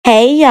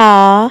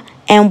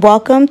and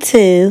welcome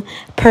to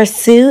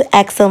Pursue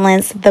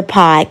Excellence, the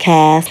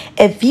podcast.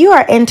 If you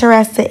are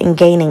interested in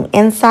gaining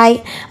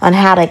insight on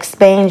how to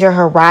expand your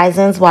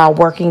horizons while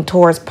working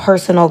towards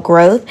personal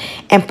growth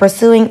and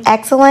pursuing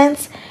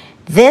excellence,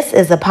 this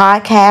is a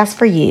podcast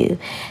for you.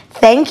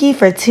 Thank you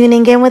for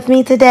tuning in with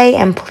me today,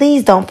 and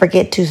please don't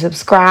forget to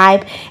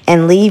subscribe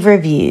and leave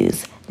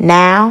reviews.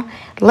 Now,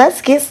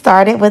 let's get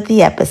started with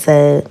the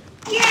episode.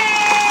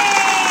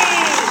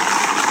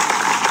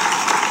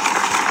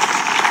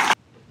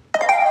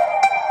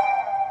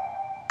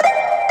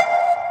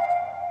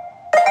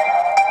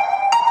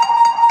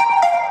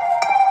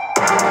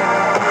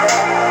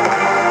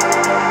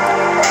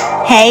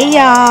 Hey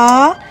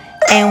y'all,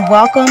 and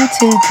welcome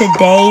to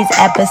today's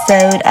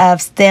episode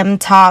of STEM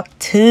Talk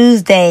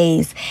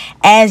Tuesdays.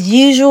 As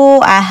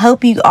usual, I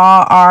hope you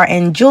all are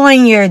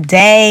enjoying your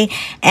day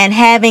and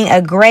having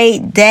a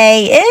great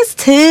day. It's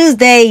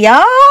Tuesday,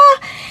 y'all.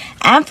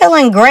 I'm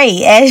feeling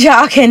great, as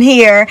y'all can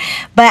hear,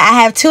 but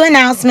I have two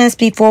announcements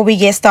before we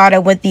get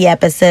started with the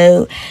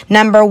episode.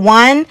 Number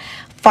one,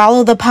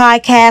 follow the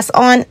podcast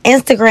on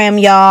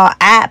Instagram, y'all,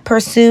 at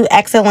Pursue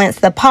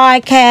Excellence, the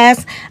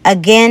podcast.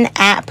 Again,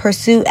 at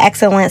Pursue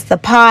Excellence, the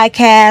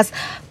podcast.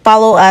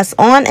 Follow us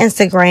on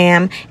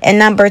Instagram. And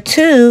number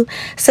two,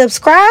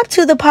 subscribe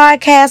to the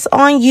podcast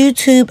on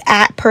YouTube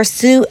at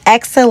Pursue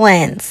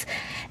Excellence.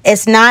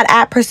 It's not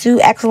at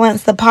Pursue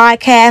Excellence, the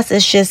podcast.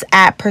 It's just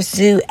at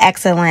Pursue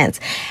Excellence.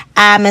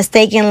 I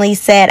mistakenly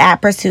said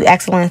at Pursue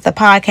Excellence, the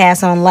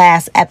podcast on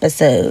last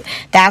episode.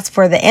 That's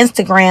for the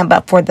Instagram,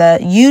 but for the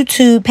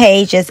YouTube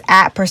page, it's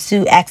at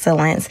Pursue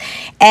Excellence.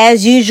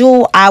 As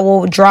usual, I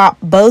will drop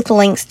both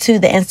links to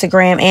the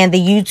Instagram and the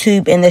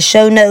YouTube in the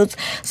show notes.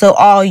 So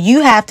all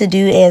you have to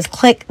do is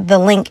click the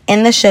link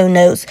in the show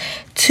notes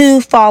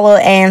to follow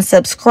and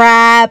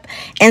subscribe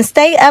and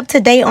stay up to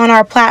date on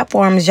our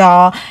platforms,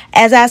 y'all.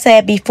 As I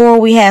said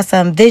before, we have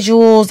some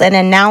visuals and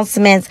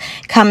announcements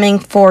coming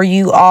for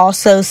you all,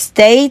 so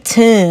stay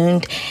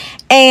tuned.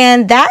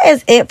 And that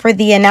is it for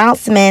the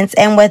announcements.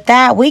 And with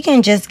that, we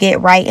can just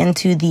get right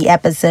into the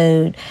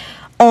episode.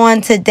 On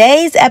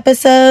today's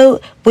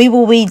episode, we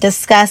will be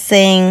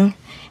discussing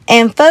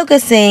and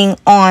focusing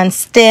on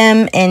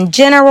STEM in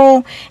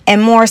general,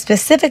 and more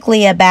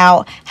specifically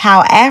about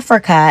how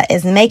Africa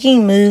is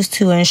making moves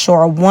to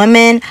ensure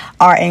women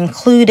are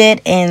included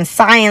in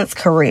science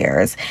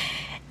careers.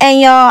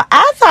 And y'all,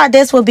 I thought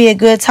this would be a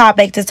good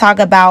topic to talk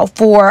about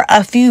for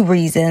a few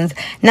reasons.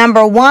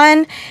 Number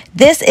one,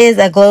 this is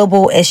a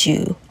global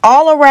issue.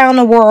 All around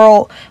the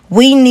world,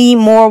 we need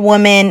more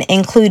women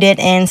included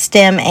in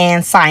STEM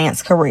and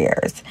science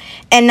careers.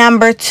 And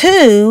number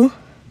two,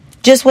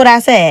 just what I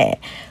said,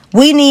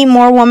 we need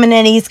more women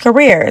in these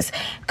careers.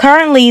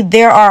 Currently,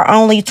 there are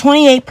only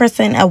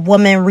 28% of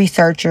women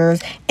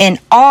researchers in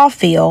all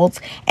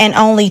fields, and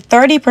only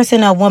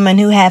 30% of women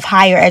who have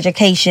higher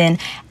education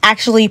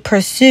actually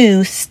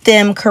pursue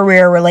STEM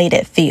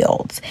career-related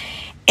fields.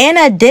 In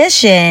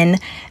addition,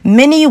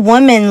 many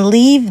women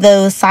leave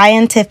those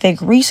scientific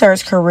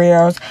research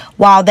careers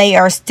while they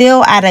are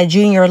still at a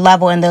junior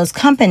level in those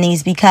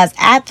companies, because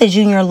at the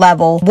junior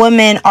level,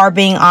 women are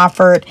being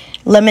offered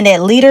limited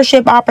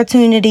leadership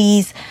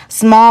opportunities,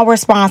 small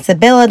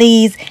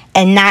responsibilities,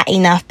 and not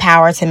enough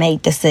power to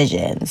make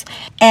decisions.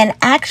 And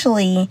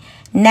actually,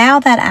 now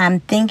that I'm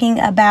thinking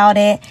about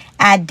it,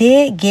 I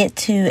did get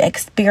to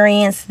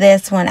experience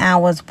this when I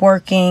was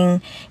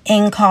working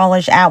in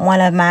college at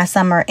one of my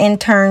summer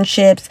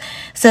internships.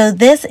 So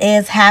this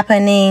is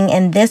happening,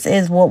 and this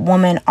is what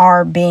women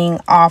are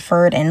being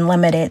offered and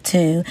limited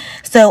to.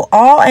 So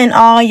all in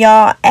all,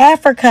 y'all,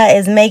 Africa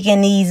is making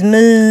these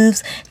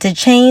moves to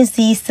change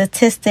these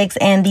statistics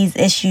and these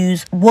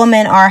issues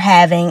women are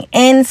having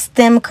in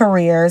STEM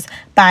careers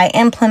by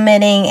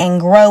implementing and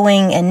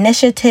growing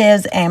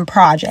initiatives and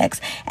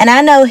projects. And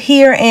I know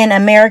here in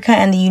America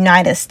and the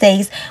United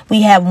States,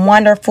 we have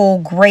wonderful,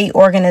 great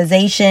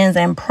organizations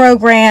and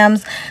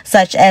programs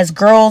such as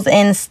Girls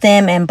in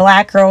STEM and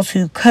Black Girls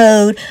Who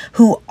Code,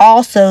 who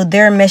also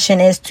their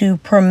mission is to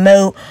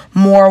promote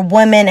more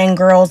women and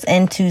girls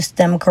into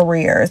STEM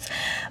careers.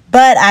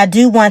 But I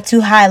do want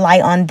to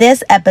highlight on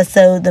this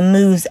episode the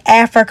moves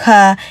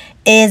Africa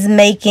is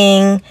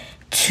making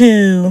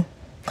to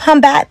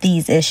combat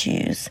these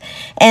issues.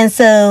 And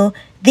so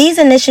these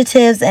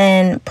initiatives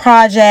and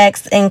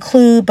projects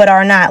include, but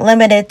are not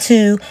limited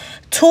to,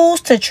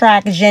 tools to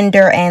track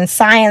gender and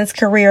science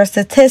career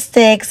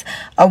statistics,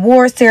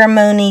 award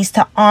ceremonies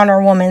to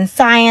honor women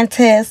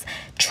scientists,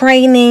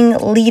 training,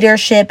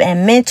 leadership,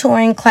 and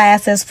mentoring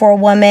classes for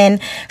women.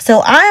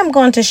 So I am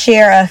going to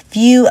share a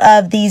few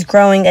of these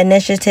growing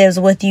initiatives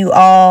with you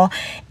all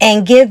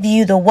and give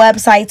you the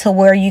website to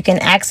where you can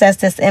access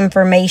this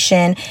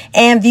information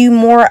and view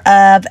more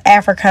of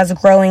Africa's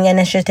growing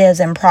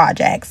initiatives and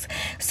projects.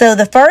 So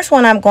the first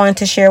one I'm going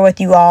to share with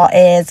you all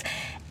is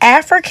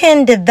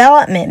African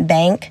Development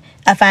Bank,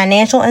 a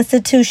financial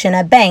institution,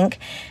 a bank.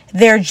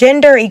 Their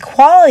Gender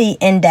Equality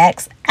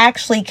Index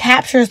actually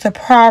captures the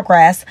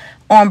progress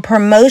on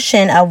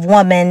promotion of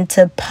women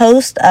to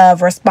posts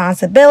of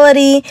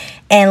responsibility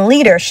and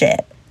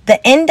leadership. The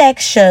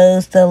index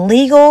shows the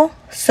legal,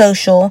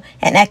 social,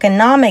 and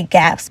economic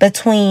gaps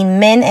between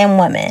men and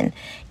women,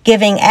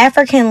 giving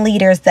African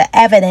leaders the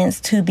evidence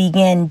to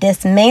begin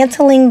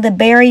dismantling the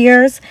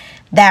barriers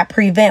that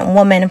prevent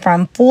women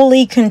from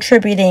fully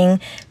contributing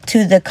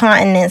to the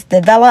continent's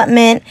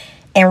development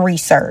and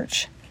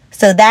research.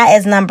 So that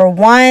is number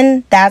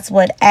one. That's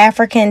what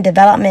African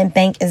Development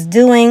Bank is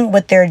doing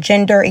with their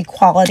Gender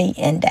Equality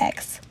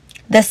Index.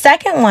 The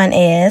second one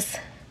is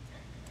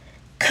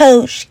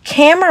Coach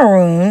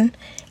Cameroon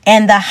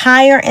and the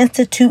Higher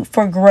Institute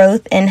for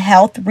Growth in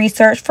Health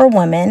Research for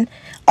Women,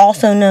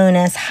 also known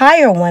as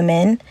Higher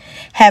Women,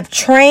 have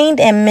trained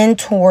and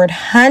mentored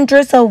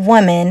hundreds of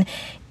women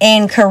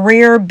in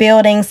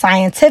career-building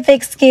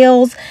scientific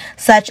skills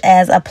such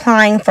as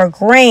applying for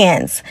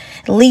grants,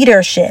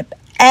 leadership,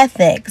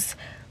 ethics,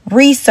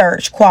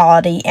 research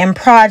quality, and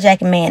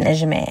project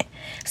management.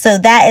 So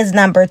that is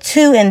number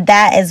two, and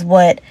that is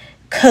what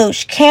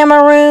Coach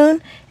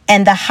Cameroon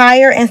and the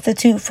Higher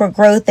Institute for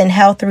Growth in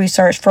Health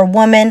Research for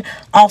Women,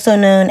 also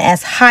known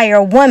as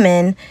Higher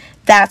Women,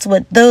 that's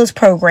what those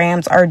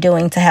programs are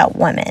doing to help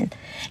women.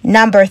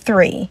 Number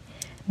three,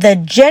 the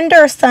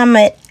Gender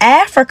Summit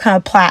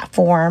Africa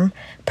platform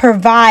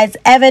provides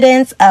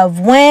evidence of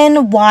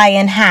when, why,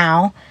 and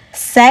how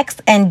sex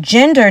and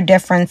gender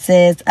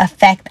differences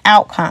affect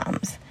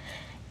outcomes.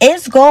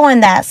 Its goal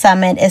in that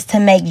summit is to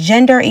make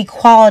gender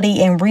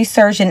equality in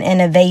research and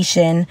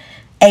innovation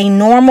a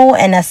normal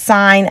and a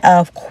sign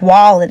of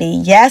quality.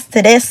 Yes,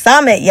 to this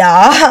summit,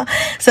 y'all.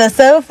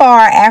 So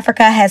far,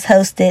 Africa has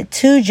hosted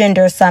 2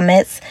 gender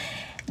summits,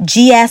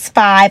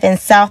 GS5 in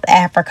South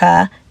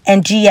Africa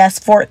and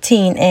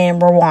GS14 in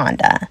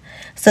Rwanda.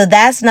 So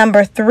that's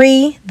number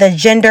 3, the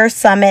Gender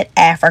Summit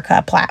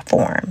Africa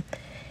platform.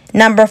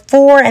 Number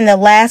 4, and the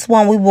last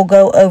one we will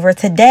go over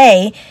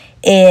today,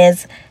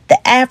 is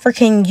the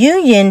African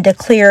Union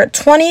declared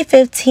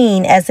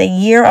 2015 as a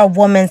year of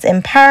women's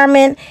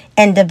empowerment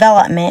and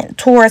development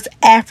towards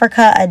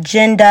Africa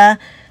Agenda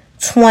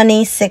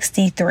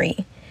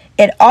 2063.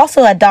 It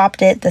also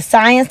adopted the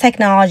Science,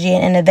 Technology,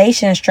 and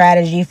Innovation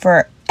Strategy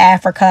for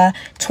Africa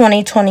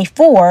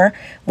 2024,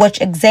 which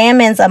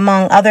examines,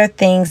 among other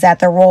things, that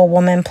the role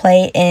women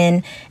play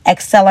in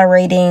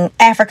accelerating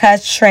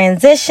Africa's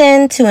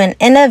transition to an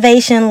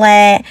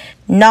innovation-led,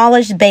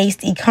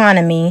 knowledge-based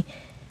economy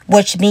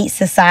which meets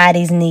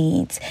society's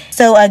needs.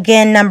 So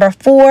again, number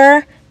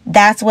 4,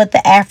 that's what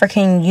the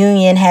African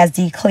Union has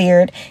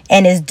declared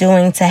and is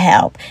doing to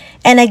help.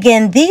 And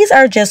again, these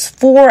are just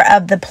 4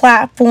 of the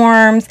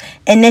platforms,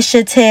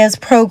 initiatives,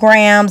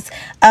 programs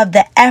of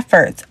the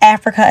efforts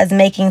Africa is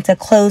making to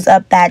close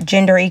up that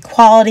gender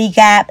equality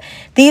gap.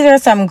 These are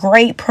some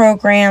great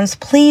programs.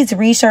 Please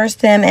research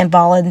them and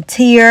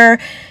volunteer.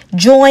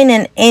 Join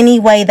in any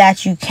way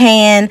that you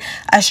can.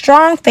 A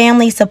strong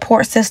family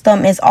support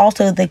system is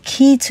also the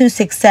key to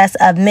success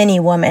of many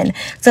women.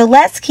 So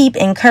let's keep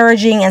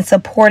encouraging and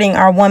supporting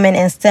our women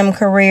in STEM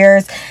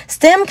careers.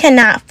 STEM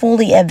cannot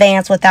fully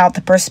advance without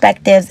the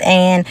perspectives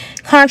and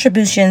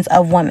contributions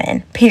of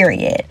women,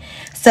 period.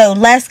 So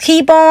let's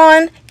keep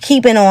on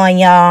keeping on,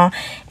 y'all.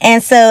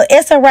 And so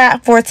it's a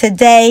wrap for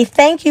today.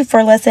 Thank you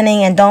for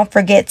listening, and don't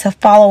forget to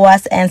follow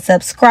us and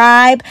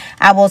subscribe.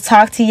 I will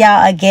talk to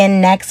y'all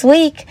again next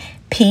week.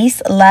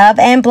 Peace, love,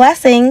 and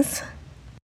blessings.